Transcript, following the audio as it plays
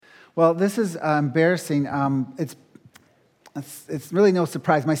Well, this is embarrassing. It's really no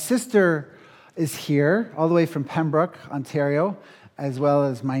surprise. My sister is here, all the way from Pembroke, Ontario, as well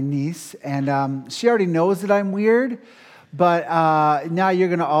as my niece. And she already knows that I'm weird, but now you're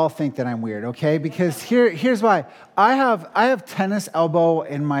going to all think that I'm weird, okay? Because here's why. I have tennis elbow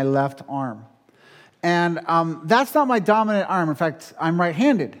in my left arm. And that's not my dominant arm. In fact, I'm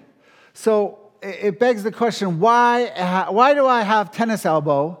right-handed. So it begs the question, why do I have tennis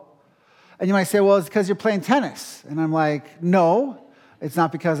elbow? And you might say, well, it's because you're playing tennis. And I'm like, no, it's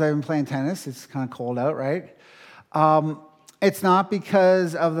not because I've been playing tennis. It's kind of cold out, right? It's not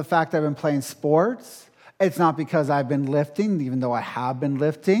because of the fact I've been playing sports. It's not because I've been lifting, even though I have been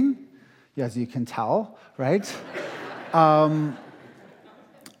lifting, as you can tell, right?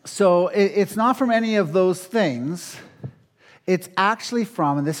 So it's not from any of those things. It's actually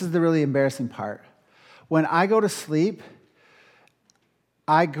from, and this is the really embarrassing part, when I go to sleep,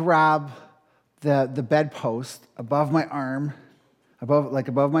 I grab the bedpost above my arm,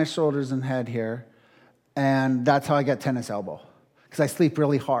 above my shoulders and head here, and that's how I get tennis elbow, because I sleep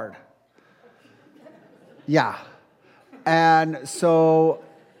really hard. Yeah. And so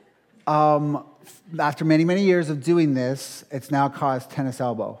after many, many years of doing this, it's now caused tennis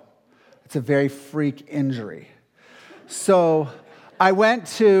elbow. It's a very freak injury. So I went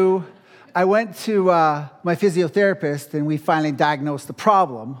to my physiotherapist, and we finally diagnosed the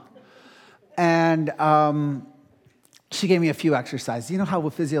problem. And she gave me a few exercises. You know how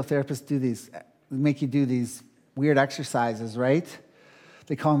physiotherapists do these, make you do these weird exercises, right?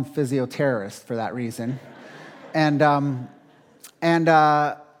 They call them physioterrorists for that reason. And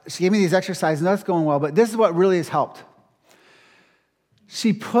she gave me these exercises, and that's going well, but this is what really has helped.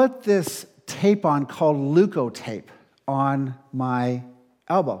 She put this tape on called Leukotape on my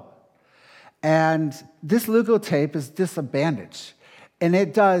elbow. And this Leukotape is just a bandage. And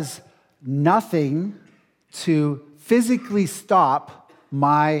it does nothing to physically stop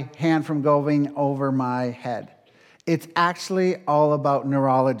my hand from going over my head. It's actually all about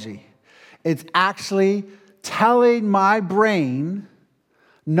neurology. It's actually telling my brain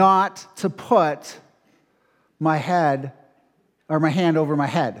not to put my head or my hand over my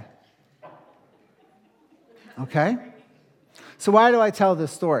head. Okay? So why do I tell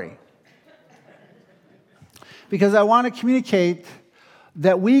this story? Because I want to communicate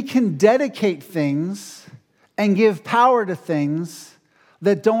that we can dedicate things and give power to things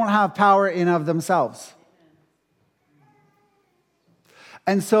that don't have power in of themselves.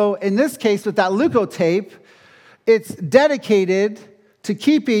 And so in this case, with that Leukotape, it's dedicated to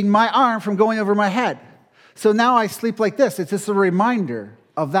keeping my arm from going over my head. So now I sleep like this. It's just a reminder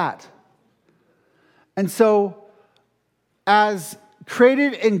of that. And so as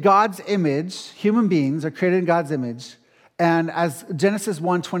created in God's image, human beings are created in God's image, and as Genesis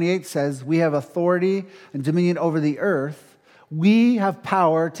 1:28 says, we have authority and dominion over the earth. We have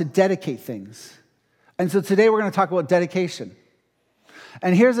power to dedicate things. And so today we're going to talk about dedication.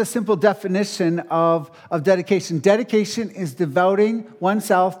 And here's a simple definition of dedication. Dedication is devoting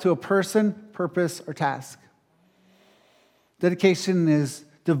oneself to a person, purpose, or task. Dedication is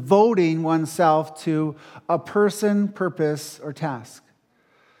devoting oneself to a person, purpose, or task.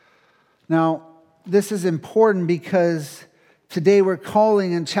 Now, this is important because today we're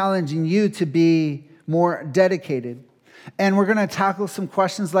calling and challenging you to be more dedicated. And we're going to tackle some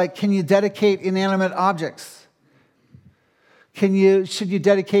questions like, can you dedicate inanimate objects? Should you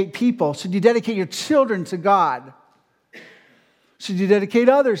dedicate people? Should you dedicate your children to God? Should you dedicate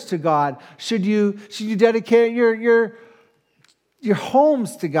others to God? Should you dedicate your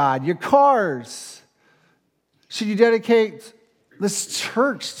homes to God, your cars? Should you dedicate this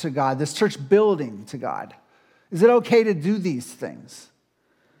church to God, this church building to God? Is it okay to do these things?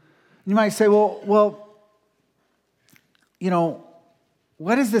 You might say, well,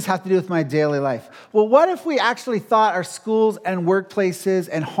 what does this have to do with my daily life? Well, what if we actually thought our schools and workplaces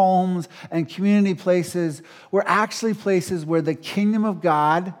and homes and community places were actually places where the kingdom of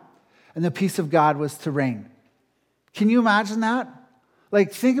God and the peace of God was to reign? Can you imagine that?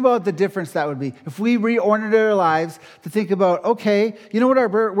 Like, think about the difference that would be. If we reoriented our lives to think about, okay, you know what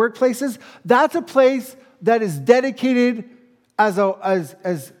our workplace is? That's a place that is dedicated as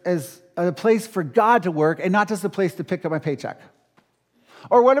a place for God to work and not just a place to pick up my paycheck.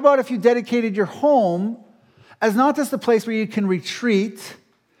 Or what about if you dedicated your home as not just a place where you can retreat,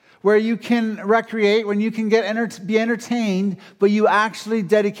 where you can recreate, when you can be entertained, but you actually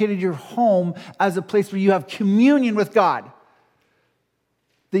dedicated your home as a place where you have communion with God.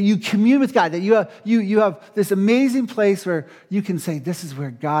 That you commune with God, that you have this amazing place where you can say, this is where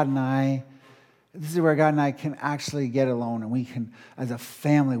God and I This is where God and I can actually get alone, and we can, as a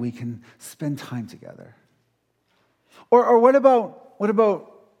family, we can spend time together. Or what about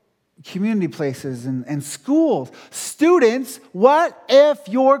community places and schools? Students, what if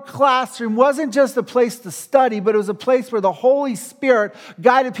your classroom wasn't just a place to study, but it was a place where the Holy Spirit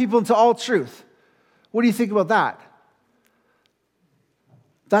guided people into all truth? What do you think about that?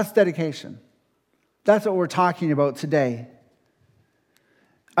 That's dedication. That's what we're talking about today.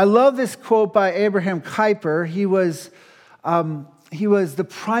 I love this quote by Abraham Kuyper. He was the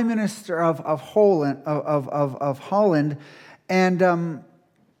Prime Minister of Holland, and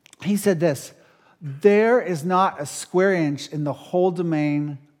he said this: "There is not a square inch in the whole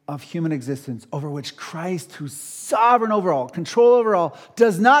domain of human existence over which Christ, who's sovereign over all, control over all,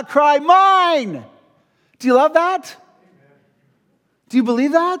 does not cry, 'Mine!'" Do you love that? Do you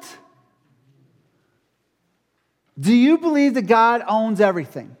believe that? Do you believe that God owns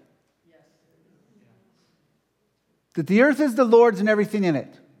everything? Yes. That the earth is the Lord's and everything in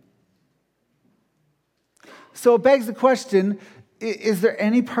it? So it begs the question, is there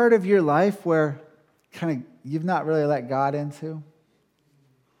any part of your life where kind of you've not really let God into?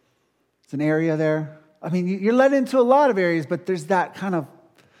 It's an area there. I mean, you're let into a lot of areas, but there's that kind of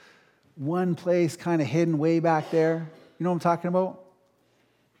one place kind of hidden way back there. You know what I'm talking about?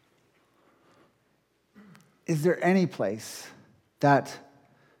 Is there any place that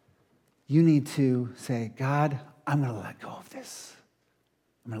you need to say, God, I'm going to let go of this.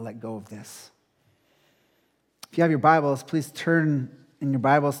 I'm going to let go of this. If you have your Bibles, please turn in your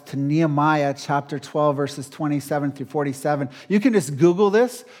Bibles to Nehemiah chapter 12, verses 27 through 47. You can just Google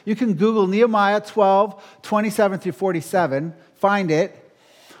this. You can Google Nehemiah 12, 27 through 47. Find it.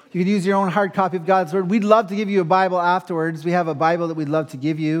 You can use your own hard copy of God's Word. We'd love to give you a Bible afterwards. We have a Bible that we'd love to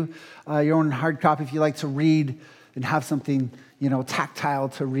give you, your own hard copy if you like to read and have something, tactile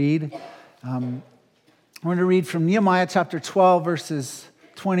to read. We're going to read from Nehemiah chapter 12, verses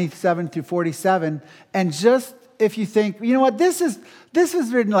 27 through 47. And just if you think, you know what, this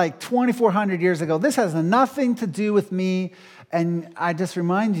was written like 2,400 years ago. This has nothing to do with me. And I just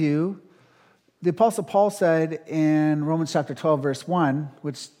remind you, the Apostle Paul said in Romans chapter 12, verse 1,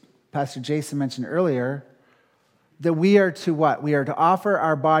 which Pastor Jason mentioned earlier, that we are to what? We are to offer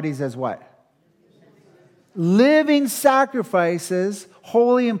our bodies as what? Living sacrifices,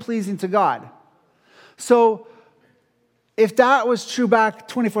 holy and pleasing to God. So if that was true back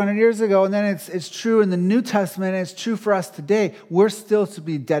 2,400 years ago, and then it's true in the New Testament, and it's true for us today, we're still to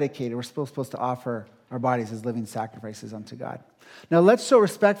be dedicated. We're still supposed to offer our bodies as living sacrifices unto God. Now let's show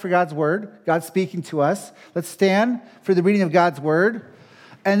respect for God's Word, God speaking to us. Let's stand for the reading of God's Word.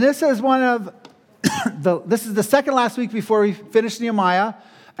 And this is this is the second last week before we finish Nehemiah.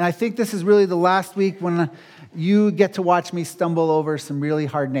 And I think this is really the last week when you get to watch me stumble over some really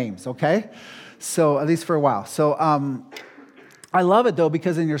hard names, okay? So at least for a while. So I love it, though,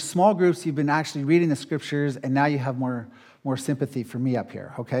 because in your small groups, you've been actually reading the scriptures, and now you have more sympathy for me up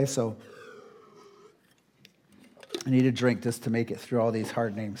here, okay? So I need a drink just to make it through all these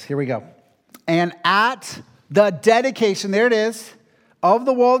hard names. Here we go. And at the dedication, there it is, of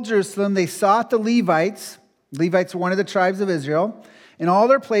the wall of Jerusalem, they sought the Levites. Levites were one of the tribes of Israel, in all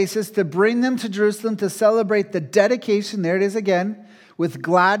their places to bring them to Jerusalem to celebrate the dedication, there it is again, with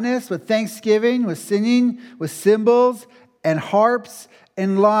gladness, with thanksgiving, with singing, with cymbals and harps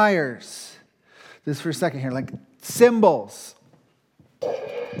and lyres. This for a second here, like cymbals,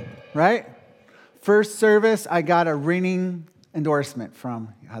 right? First service, I got a ringing endorsement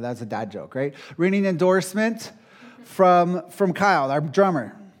from, that's a dad joke, right? Ringing endorsement from Kyle, our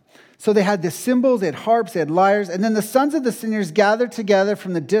drummer. So they had the cymbals, they had harps, they had lyres. And then the sons of the singers gathered together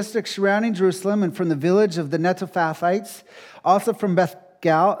from the districts surrounding Jerusalem and from the village of the Netophathites, also from Beth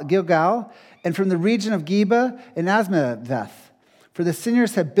Gilgal, and from the region of Geba and Asmaveth. For the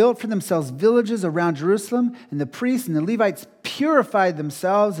singers had built for themselves villages around Jerusalem, and the priests and the Levites purified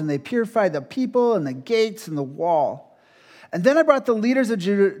themselves, and they purified the people and the gates and the wall. And then I brought the leaders of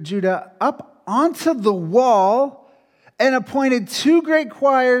Judah up onto the wall and appointed two great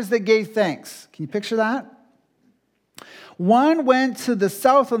choirs that gave thanks. Can you picture that? One went to the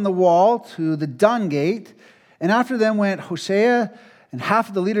south on the wall, to the Dung Gate, and after them went Hoshea and half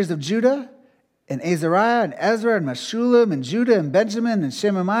of the leaders of Judah, and Azariah and Ezra and Meshullam and Judah and Benjamin and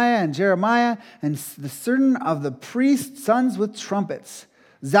Shemaiah and Jeremiah and the certain of the priests' sons with trumpets.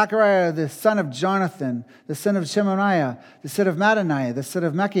 Zechariah, the son of Jonathan, the son of Shemaiah, the son of Mattaniah, the son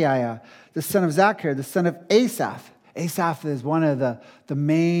of Micaiah, the son of Zachar, the son of Asaph. Asaph is one of the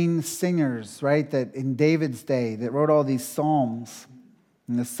main singers, right, that in David's day that wrote all these psalms.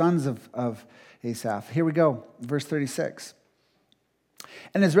 And the sons of Asaph. Here we go, verse 36.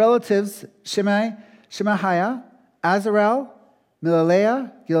 And his relatives, Shemaiah, Azarel,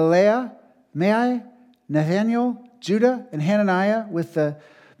 Milalaiah, Gilaiah, Mai, Nathaniel, Judah, and Hananiah, with the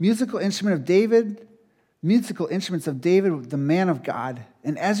musical instruments of David, the man of God.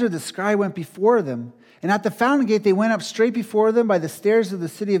 And Ezra the scribe went before them. And at the fountain gate they went up straight before them by the stairs of the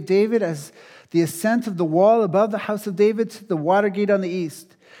city of David, as the ascent of the wall above the house of David to the water gate on the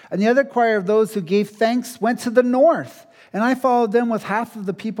east. And the other choir of those who gave thanks went to the north. And I followed them with half of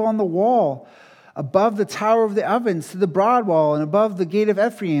the people on the wall, above the tower of the ovens, to the broad wall, and above the gate of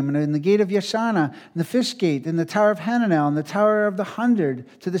Ephraim, and in the gate of Yeshana, and the fish gate, and the tower of Hananel, and the tower of the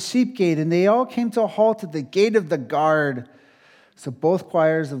 100, to the sheep gate. And they all came to a halt at the gate of the guard. So both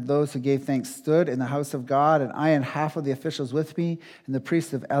choirs of those who gave thanks stood in the house of God, and I and half of the officials with me, and the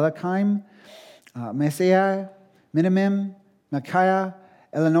priests of Eliakim, Messiah, Minimim, Micaiah,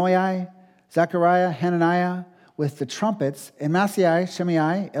 Elanoai, Zechariah, Hananiah, with the trumpets, and Maaseiah,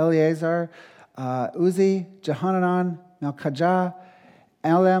 Shemaiah, Eleazar, Uzi, Jehanan, Malchijah,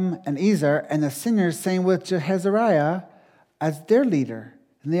 Elam, and Ezer, and the singers sang with Jehazariah as their leader.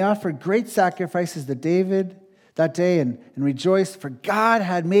 And they offered great sacrifices to David that day and rejoiced, for God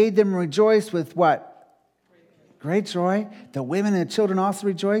had made them rejoice with what? Great joy. The women and the children also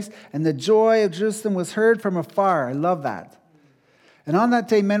rejoiced, and the joy of Jerusalem was heard from afar. I love that. And on that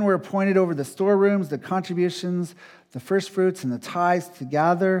day, men were appointed over the storerooms, the contributions, the first fruits, and the tithes to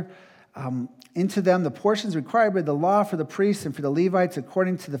gather into them the portions required by the law for the priests and for the Levites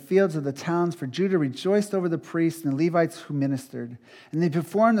according to the fields of the towns. For Judah rejoiced over the priests and the Levites who ministered. And they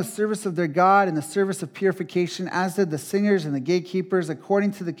performed the service of their God and the service of purification, as did the singers and the gatekeepers,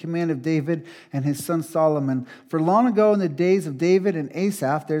 according to the command of David and his son Solomon. For long ago in the days of David and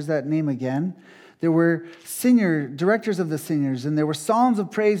Asaph, there's that name again, there were directors of the singers, and there were psalms of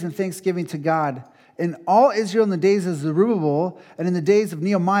praise and thanksgiving to God. And all Israel in the days of Zerubbabel and in the days of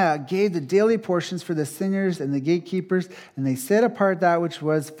Nehemiah gave the daily portions for the singers and the gatekeepers, and they set apart that which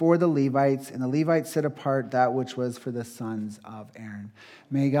was for the Levites, and the Levites set apart that which was for the sons of Aaron.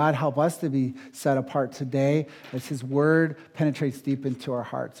 May God help us to be set apart today as his word penetrates deep into our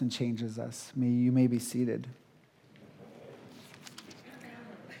hearts and changes us. You may be seated.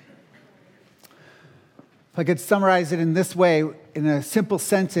 If I could summarize it in this way, in a simple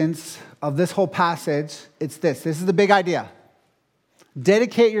sentence of this whole passage, it's this. This is the big idea.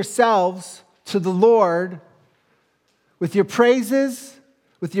 Dedicate yourselves to the Lord with your praises,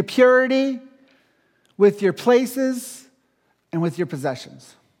 with your purity, with your places, and with your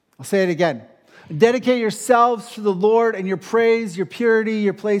possessions. I'll say it again. Dedicate yourselves to the Lord and your praise, your purity,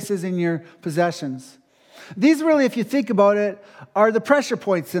 your places, and your possessions. These really, if you think about it, are the pressure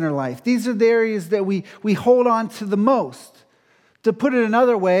points in our life. These are the areas that we hold on to the most. To put it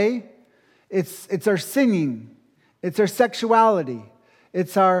another way, it's our singing, it's our sexuality,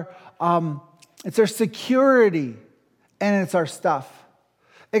 it's our security, and it's our stuff.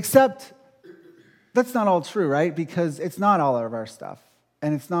 Except that's not all true, right? Because it's not all of our stuff,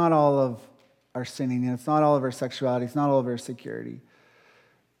 and it's not all of our sinning, and it's not all of our sexuality, it's not all of our security.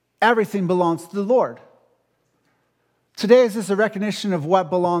 Everything belongs to the Lord. Today is just a recognition of what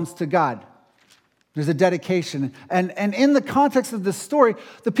belongs to God. There's a dedication. And in the context of this story,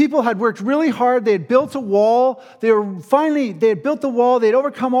 the people had worked really hard. They had built a wall. They had built the wall. They had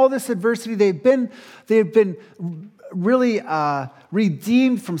overcome all this adversity. They had been really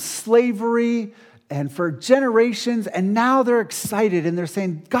redeemed from slavery and for generations. And now they're excited and they're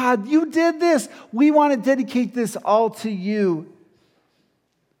saying, God, you did this. We want to dedicate this all to you.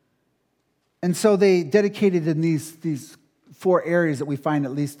 And so they dedicated in these four areas that we find,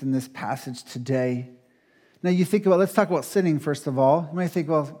 at least in this passage today. Now you think about, let's talk about sinning first of all. You might think,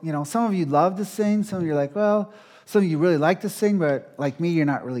 well, some of you love to sing. Some of you are like, well, some of you really like to sing, but like me, you're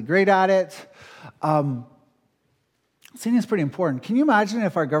not really great at it. Singing is pretty important. Can you imagine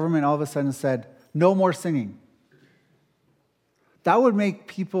if our government all of a sudden said, no more singing? That would tick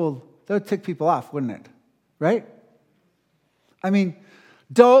people off, wouldn't it? Right? I mean,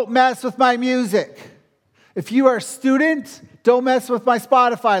 don't mess with my music. If you are a student, don't mess with my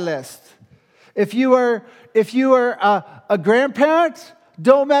Spotify list. If you are a grandparent,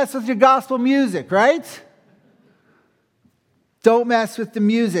 don't mess with your gospel music, right? Don't mess with the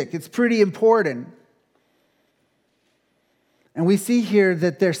music. It's pretty important. And we see here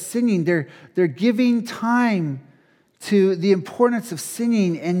that they're singing. They're giving time to the importance of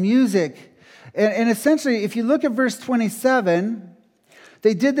singing and music. And essentially, if you look at verse 27,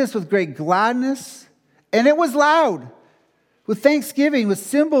 they did this with great gladness, and it was loud, with thanksgiving, with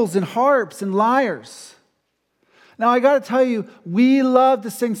cymbals and harps and lyres. Now, I got to tell you, we love to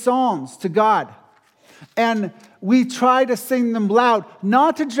sing songs to God. And we try to sing them loud,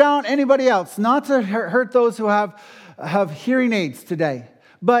 not to drown anybody else, not to hurt those who have hearing aids today.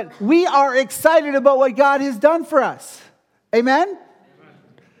 But we are excited about what God has done for us. Amen?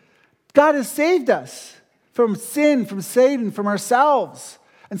 God has saved us from sin, from Satan, from ourselves.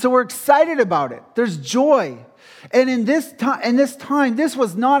 And so we're excited about it. There's joy. And in this time, this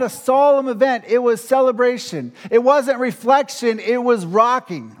was not a solemn event. It was celebration. It wasn't reflection. It was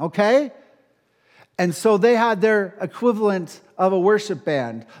rocking, okay? And so they had their equivalent of a worship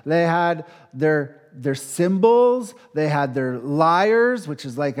band. They had their cymbals. They had their lyres, which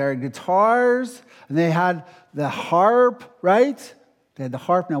is like our guitars. And they had the harp, right? They had the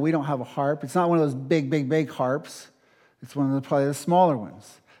harp. Now, we don't have a harp. It's not one of those big harps. It's one of probably the smaller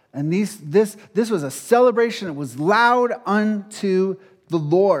ones. And this was a celebration. It was loud unto the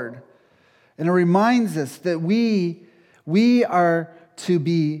Lord. And it reminds us that we are to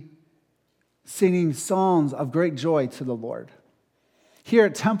be singing songs of great joy to the Lord. Here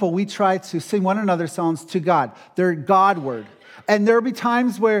at Temple, we try to sing one another songs to God. They're Godward. And there'll be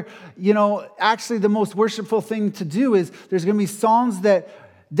times where, actually the most worshipful thing to do is there's going to be songs that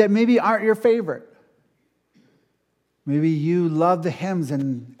maybe aren't your favorite. Maybe you love the hymns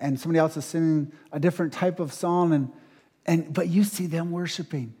and somebody else is singing a different type of song, but you see them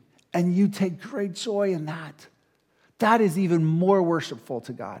worshiping and you take great joy in that. That is even more worshipful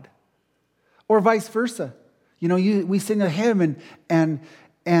to God. Or vice versa. We sing a hymn and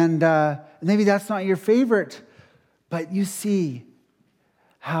maybe that's not your favorite, but you see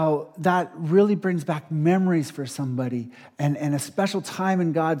how that really brings back memories for somebody and a special time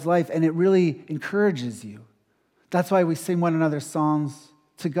in God's life, and it really encourages you. That's why we sing one another's songs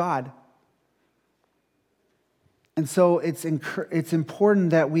to God. And so it's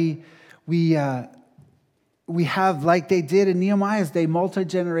important that we have, like they did in Nehemiah's day,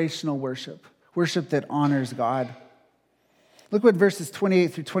 multi-generational worship that honors God. Look what verses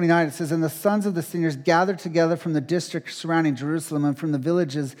 28 through 29, it says, "And the sons of the singers gathered together from the district surrounding Jerusalem and from the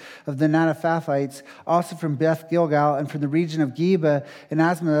villages of the Netophathites, also from Beth Gilgal and from the region of Geba and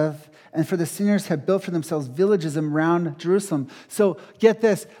Asmaveth, and for the singers had built for themselves villages around Jerusalem." So get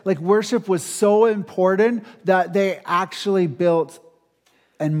this, worship was so important that they actually built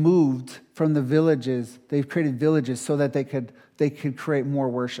and moved from the villages. They've created villages so that they could create more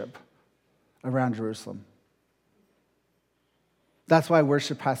worship around Jerusalem. That's why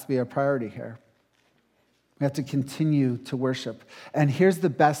worship has to be a priority here. We have to continue to worship. And here's the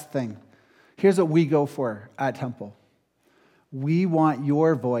best thing. Here's what we go for at Temple. We want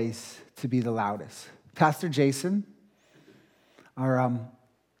your voice to be the loudest. Pastor Jason, our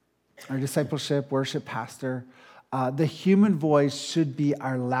discipleship worship pastor, the human voice should be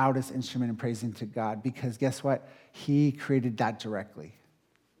our loudest instrument in praising to God, because guess what? He created that directly.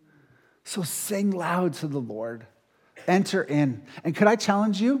 So sing loud to the Lord. Enter in. And could I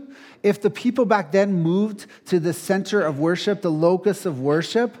challenge you? If the people back then moved to the center of worship, the locus of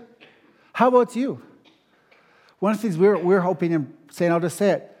worship, how about you? One of the things we're hoping and saying, I'll just say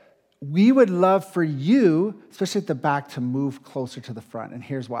it, we would love for you, especially at the back, to move closer to the front. And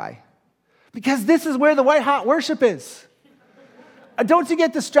here's why. Because this is where the white hot worship is. Don't you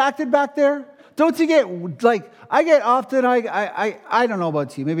get distracted back there? Don't you get, I get often, I don't know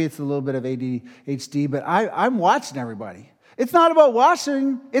about you, maybe it's a little bit of ADHD, but I'm watching everybody. It's not about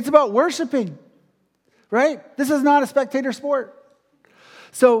watching, it's about worshiping, right? This is not a spectator sport.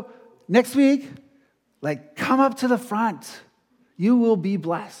 So next week, come up to the front. You will be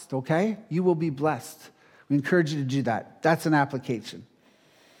blessed, okay? You will be blessed. We encourage you to do that. That's an application.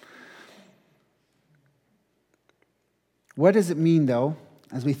 What does it mean, though,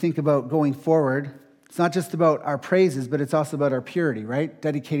 as we think about going forward? It's not just about our praises, but it's also about our purity, right?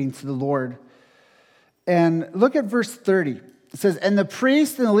 Dedicating to the Lord. And look at verse 30. It says, "And the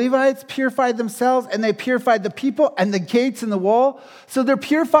priests and the Levites purified themselves, and they purified the people and the gates and the wall." So they're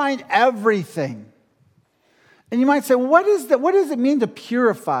purifying everything. And you might say, well, what does it mean to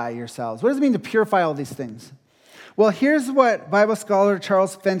purify yourselves? What does it mean to purify all these things? Well, here's what Bible scholar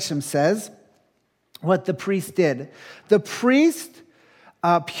Charles Fensham says, what the priest did. The priest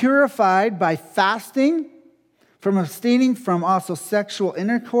purified by fasting, from abstaining from also sexual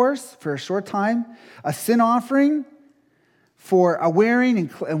intercourse for a short time, a sin offering, for wearing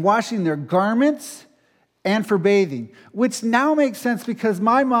and washing their garments, and for bathing, which now makes sense because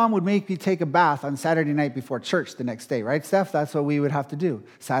my mom would make me take a bath on Saturday night before church the next day, right, Steph? That's what we would have to do,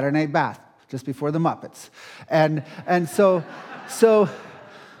 Saturday night bath, just before the Muppets. And so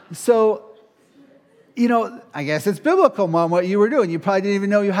I guess it's biblical, Mom, what you were doing. You probably didn't even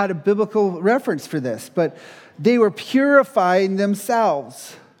know you had a biblical reference for this, but they were purifying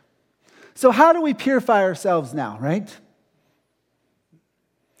themselves. So how do we purify ourselves now, right?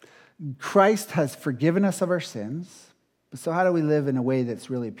 Christ has forgiven us of our sins. So how do we live in a way that's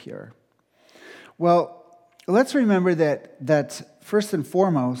really pure? Well, let's remember that first and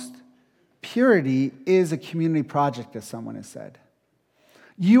foremost, purity is a community project, as someone has said.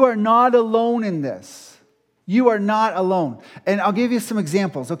 You are not alone in this. You are not alone. And I'll give you some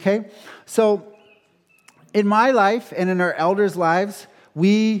examples, okay? So in my life and in our elders' lives,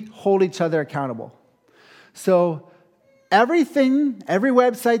 we hold each other accountable. So every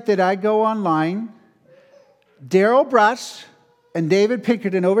website that I go online, Daryl Brush and David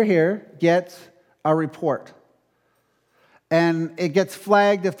Pinkerton over here get a report. And it gets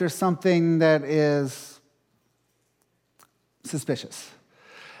flagged if there's something that is suspicious.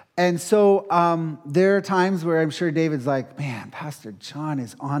 And so there are times where I'm sure David's like, man, Pastor John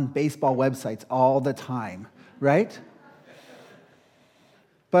is on baseball websites all the time, right?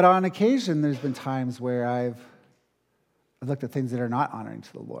 But on occasion, there's been times where I've looked at things that are not honoring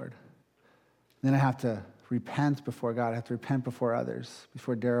to the Lord. Then I have to repent before God. I have to repent before others,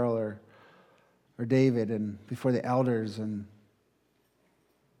 before Daryl or David, and before the elders, and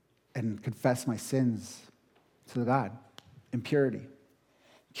confess my sins to God in purity.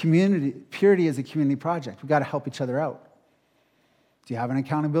 Purity is a community project. We've got to help each other out. Do you have an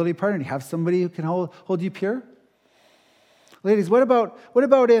accountability partner? Do you have somebody who can hold you pure? Ladies, what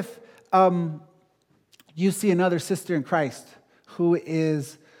about if you see another sister in Christ who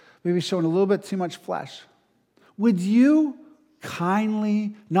is maybe showing a little bit too much flesh? Would you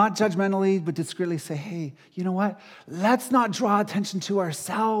kindly, not judgmentally, but discreetly say, hey, you know what? Let's not draw attention to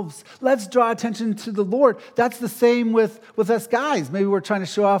ourselves. Let's draw attention to the Lord. That's the same with us guys. Maybe we're trying to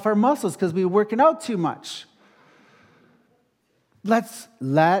show off our muscles because we're working out too much. Let's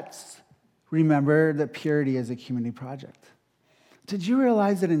remember that purity is a community project. Did you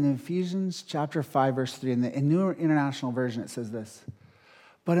realize that in Ephesians chapter 5, verse 3, in the New International Version, it says this,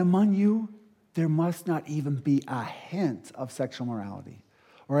 but among you, there must not even be a hint of sexual morality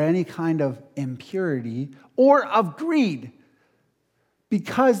or any kind of impurity or of greed,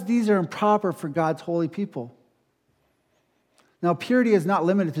 because these are improper for God's holy people. Now, purity is not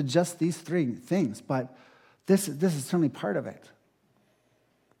limited to just these three things, but this is certainly part of it.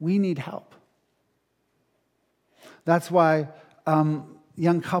 We need help. That's why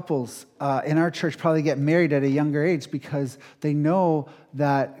young couples in our church probably get married at a younger age, because they know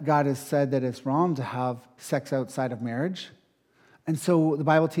that God has said that it's wrong to have sex outside of marriage. And so the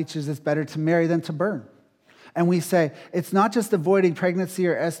Bible teaches it's better to marry than to burn. And we say, it's not just avoiding pregnancy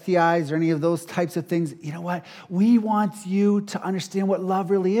or STIs or any of those types of things. You know what? We want you to understand what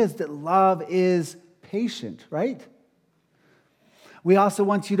love really is, that love is patient, right? We also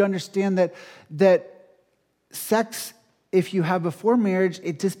want you to understand that sex, if you have before marriage,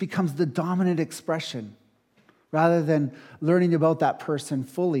 it just becomes the dominant expression rather than learning about that person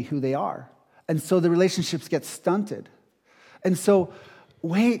fully, who they are. And so the relationships get stunted. And so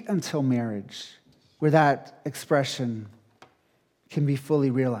wait until marriage where that expression can be fully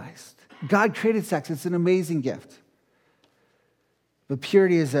realized. God created sex. It's an amazing gift. But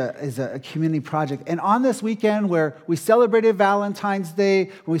purity is a community project. And on this weekend where we celebrated Valentine's Day,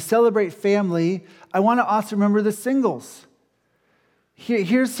 when we celebrate family, I want to also remember the singles.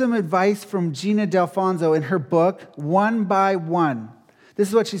 Here's some advice from Gina D'Alfonso in her book, One by One. This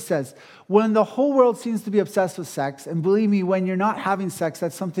is what she says. When the whole world seems to be obsessed with sex, and believe me, when you're not having sex,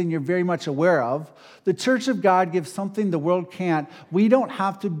 that's something you're very much aware of, the Church of God gives something the world can't. We don't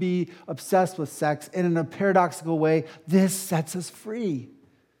have to be obsessed with sex, and in a paradoxical way, this sets us free.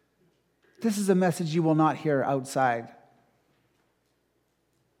 This is a message you will not hear outside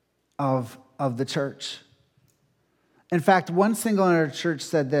of the church. In fact, one single in our church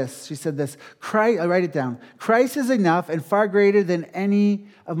said this. She said this, I write it down. Christ is enough and far greater than any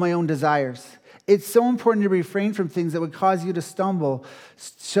of my own desires. It's so important to refrain from things that would cause you to stumble,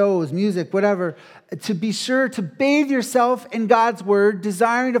 shows, music, whatever, to be sure to bathe yourself in God's word,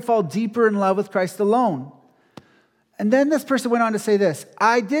 desiring to fall deeper in love with Christ alone. And then this person went on to say this,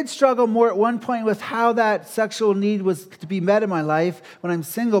 I did struggle more at one point with how that sexual need was to be met in my life when I'm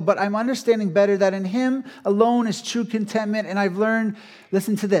single, but I'm understanding better that in Him alone is true contentment. And I've learned,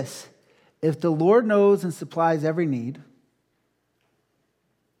 listen to this, if the Lord knows and supplies every need,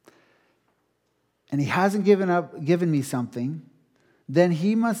 and He hasn't given me something, then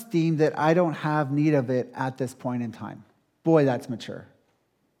He must deem that I don't have need of it at this point in time. Boy, that's mature.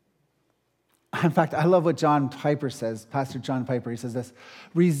 In fact, I love what John Piper says, Pastor John Piper. He says this,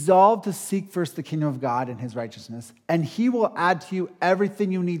 resolve to seek first the kingdom of God and His righteousness, and He will add to you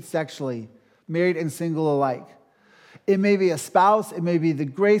everything you need sexually, married and single alike. It may be a spouse. It may be the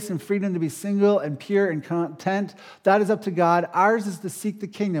grace and freedom to be single and pure and content. That is up to God. Ours is to seek the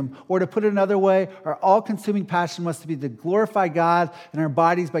kingdom. Or to put it another way, our all-consuming passion must be to glorify God in our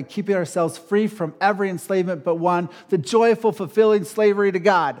bodies by keeping ourselves free from every enslavement but one, the joyful, fulfilling slavery to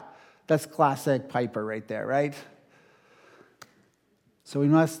God. That's classic Piper right there, right? So we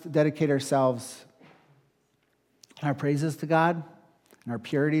must dedicate ourselves in our praises to God, in our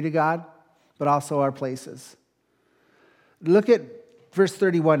purity to God, but also our places. Look at verse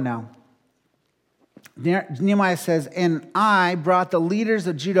 31 now. Nehemiah says, and I brought the leaders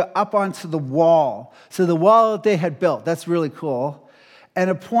of Judah up onto the wall. So the wall that they had built, that's really cool, and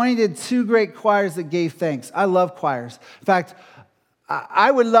appointed 2 great choirs that gave thanks. I love choirs. In fact,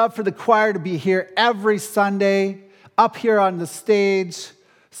 I would love for the choir to be here every Sunday, up here on the stage.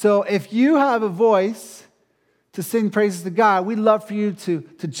 So if you have a voice to sing praises to God, we'd love for you to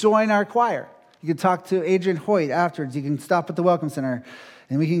join our choir. You can talk to Adrian Hoyt afterwards. You can stop at the Welcome Center,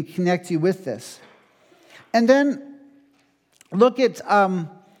 and we can connect you with this. And then look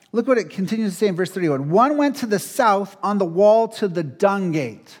what it continues to say in verse 31. One went to the south on the wall to the dung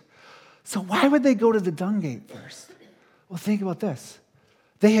gate. So why would they go to the dung gate first? Well, think about this.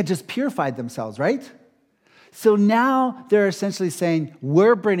 They had just purified themselves, right? So now they're essentially saying,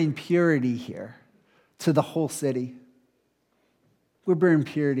 we're bringing purity here to the whole city. We're bringing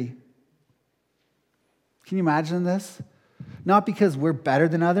purity. Can you imagine this? Not because we're better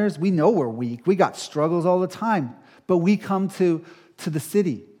than others. We know we're weak. We got struggles all the time. But we come to the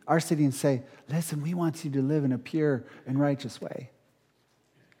city, our city, and say, listen, we want you to live in a pure and righteous way.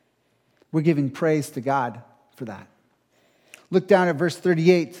 We're giving praise to God for that. Look down at verse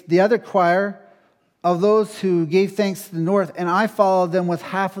 38. The other choir of those who gave thanks to the north, and I followed them with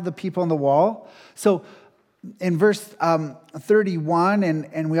half of the people on the wall. So in verse 31,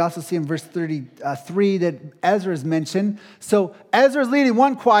 and we also see in verse 33 that Ezra is mentioned. So Ezra is leading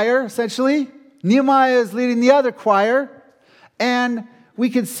one choir, essentially. Nehemiah is leading the other choir. And we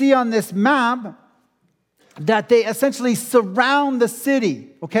can see on this map that they essentially surround the city,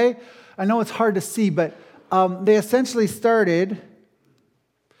 okay? I know it's hard to see, but they essentially started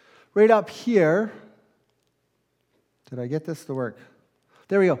right up here. Did I get this to work?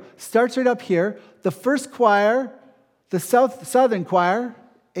 There we go. Starts right up here. The first choir, the southern choir,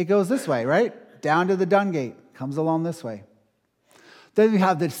 it goes this way, right? Down to the dung gate. Comes along this way. Then we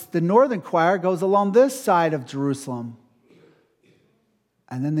have the northern choir goes along this side of Jerusalem.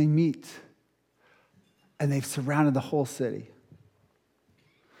 And then they meet. And they've surrounded the whole city.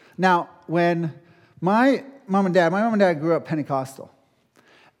 Now, when my mom and dad grew up Pentecostal.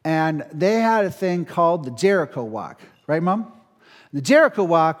 And they had a thing called the Jericho Walk. Right, Mom? The Jericho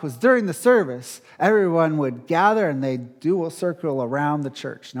Walk was during the service. Everyone would gather and they'd do a circle around the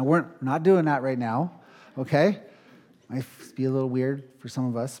church. Now, we're not doing that right now, okay? Might be a little weird for some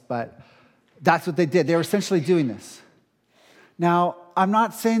of us, but that's what they did. They were essentially doing this. Now, I'm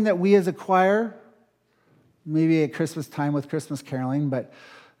not saying that we as a choir, maybe at Christmas time with Christmas caroling, but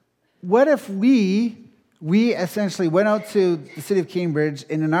what if we essentially went out to the city of Cambridge,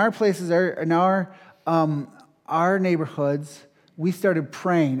 and in our places, in our neighborhoods, we started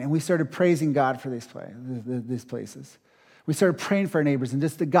praying and we started praising God for these places. We started praying for our neighbors and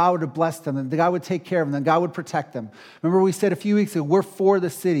just that God would have blessed them and that God would take care of them and God would protect them. Remember we said a few weeks ago, we're for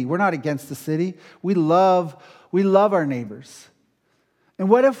the city. We're not against the city. We love our neighbors. And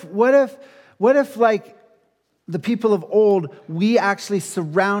what if like the people of old, we actually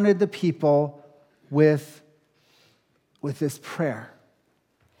surrounded the people with this prayer?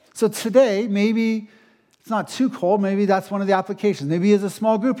 So today, maybe it's not too cold. Maybe that's one of the applications. Maybe as a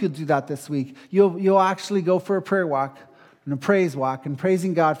small group, you'll do that this week. You'll actually go for a prayer walk and a praise walk and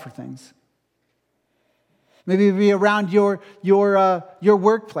praising God for things. Maybe it'll be around your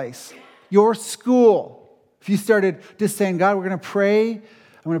workplace, your school. If you started just saying, God, we're going to pray. I'm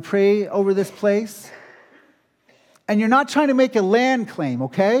going to pray over this place. And you're not trying to make a land claim,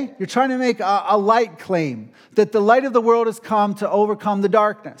 okay? You're trying to make a light claim that the light of the world has come to overcome the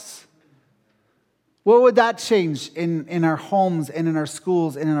darkness. What would that change in our homes and in our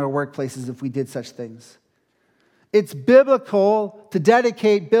schools and in our workplaces if we did such things? It's biblical to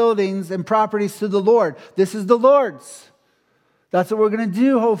dedicate buildings and properties to the Lord. This is the Lord's. That's what we're going to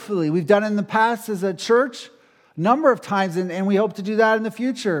do, hopefully. We've done it in the past as a church a number of times, and we hope to do that in the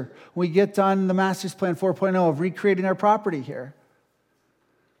future when we get done the Master's Plan 4.0 of recreating our property here.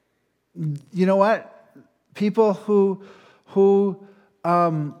 You know what? People who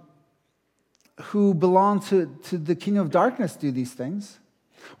belong to the kingdom of darkness do these things.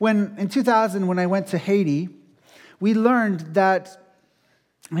 In 2000, when I went to Haiti, we learned that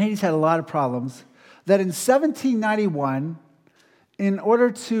Haiti's had a lot of problems. that in 1791, in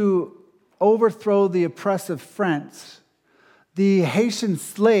order to overthrow the oppressive French, the Haitian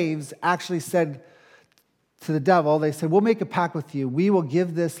slaves actually said to the devil, they said, we'll make a pact with you. We will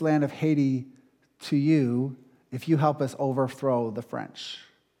give this land of Haiti to you if you help us overthrow the French.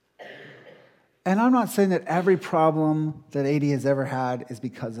 And I'm not saying that every problem that Haiti has ever had is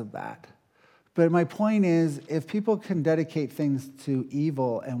because of that. But my point is, if people can dedicate things to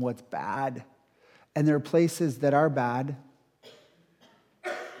evil and what's bad, and there are places that are bad,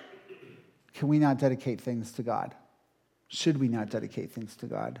 can we not dedicate things to God? Should we not dedicate things to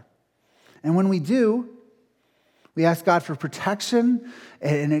God? And when we do, we ask God for protection,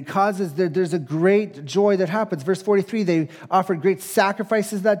 and it causes, there's a great joy that happens. Verse 43, they offered great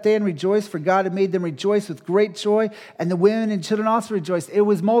sacrifices that day and rejoiced, for God had made them rejoice with great joy, and the women and children also rejoiced. It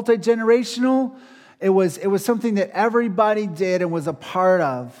was multi-generational. It was something that everybody did and was a part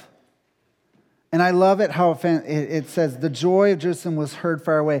of. And I love it how it says, the joy of Jerusalem was heard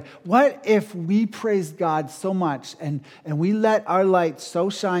far away. What if we praised God so much and we let our light so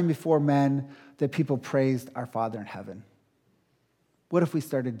shine before men that people praised our Father in heaven? What if we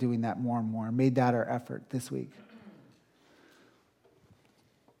started doing that more and more and made that our effort this week?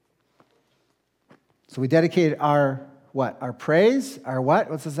 So we dedicated our what? Our praise, our what?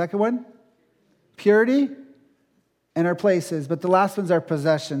 What's the second one? Purity and our places. But the last one's our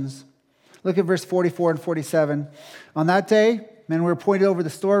possessions. Look at verse 44 and 47. On that day, men were appointed over the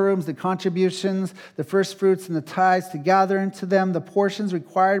storerooms, the contributions, the first fruits, and the tithes to gather into them the portions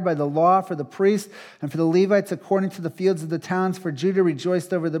required by the law for the priests and for the Levites according to the fields of the towns. For Judah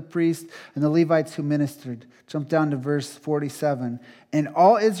rejoiced over the priests and the Levites who ministered. Jump down to verse 47. And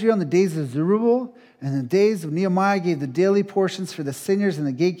all Israel in the days of Zerubbabel and the days of Nehemiah gave the daily portions for the singers and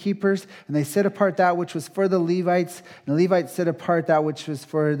the gatekeepers, and they set apart that which was for the Levites, and the Levites set apart that which was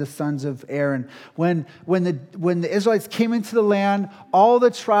for the sons of Aaron. When the Israelites came into the land, all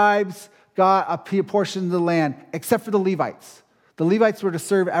the tribes got a portion of the land, except for the Levites. The Levites were to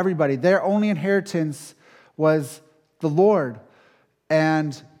serve everybody. Their only inheritance was the Lord.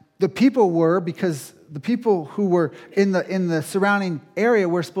 And the people were, because the people who were in the surrounding area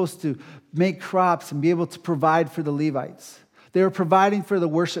were supposed to make crops and be able to provide for the Levites. They were providing for the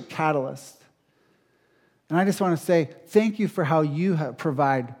worship catalyst. And I just want to say thank you for how you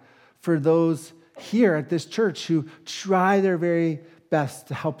provide for those here at this church who try their very best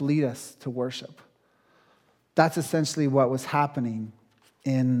to help lead us to worship. That's essentially what was happening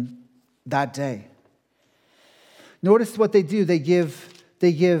in that day. Notice what they do. They give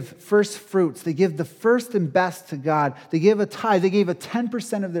first fruits. They give the first and best to God. They give a tithe. They gave a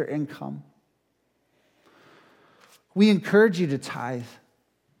 10% of their income. We encourage you to tithe.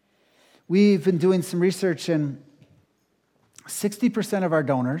 We've been doing some research, and 60% of our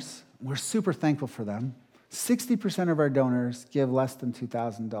donors, we're super thankful for them, 60% of our donors give less than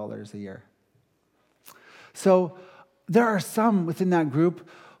 $2,000 a year. So there are some within that group,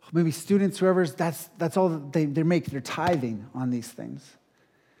 maybe students, whoever's, that's all they make, they're tithing on these things.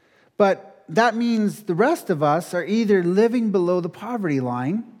 But that means the rest of us are either living below the poverty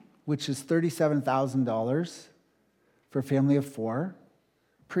line, which is $37,000 for a family of 4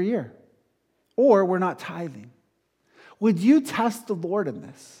 per year, or we're not tithing. Would you test the Lord in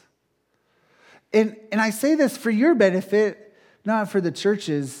this? And I say this for your benefit, not for the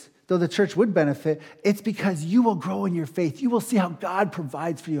churches, though the church would benefit. It's because you will grow in your faith. You will see how God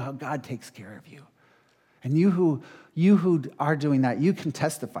provides for you, how God takes care of you. And you who are doing that, you can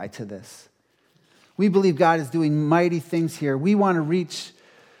testify to this. We believe God is doing mighty things here. We want to reach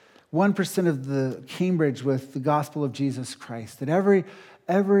 1% of the Cambridge with the gospel of Jesus Christ. That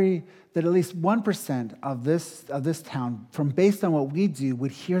that at least 1% of this town, from based on what we do,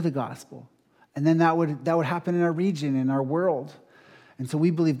 would hear the gospel. And then that would happen in our region, in our world. And so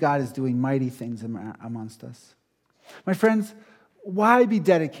we believe God is doing mighty things amongst us. My friends, why be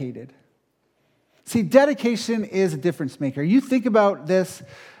dedicated? See, dedication is a difference maker. You think about this.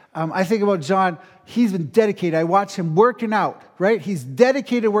 I think about John. He's been dedicated. I watch him working out, right? He's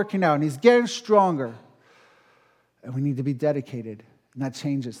dedicated working out, and he's getting stronger. And we need to be dedicated, and that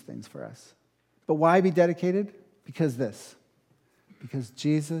changes things for us. But why be dedicated? Because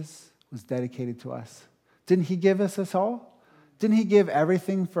Jesus was dedicated to us. Didn't he give us all? Didn't he give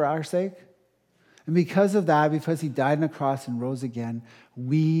everything for our sake? And because of that, because he died on the cross and rose again,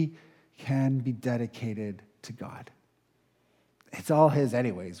 we can be dedicated to God. It's all his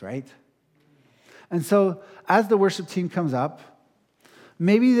anyways, right? And so as the worship team comes up,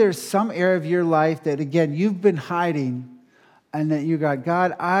 maybe there's some area of your life that, again, you've been hiding and that you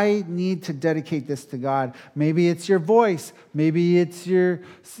God, I need to dedicate this to God. Maybe it's your voice. Maybe it's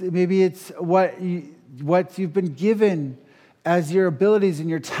what you've been given as your abilities and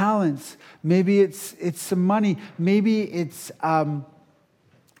your talents. Maybe it's some money. Maybe it's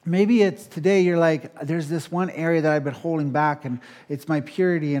today you're like, there's this one area that I've been holding back, and it's my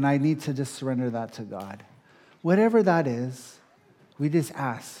purity, and I need to just surrender that to God. Whatever that is, we just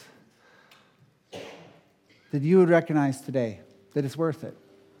ask that you would recognize today that it's worth it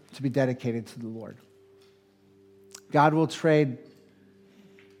to be dedicated to the Lord. God will trade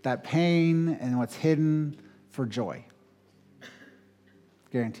that pain and what's hidden for joy.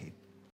 Guaranteed.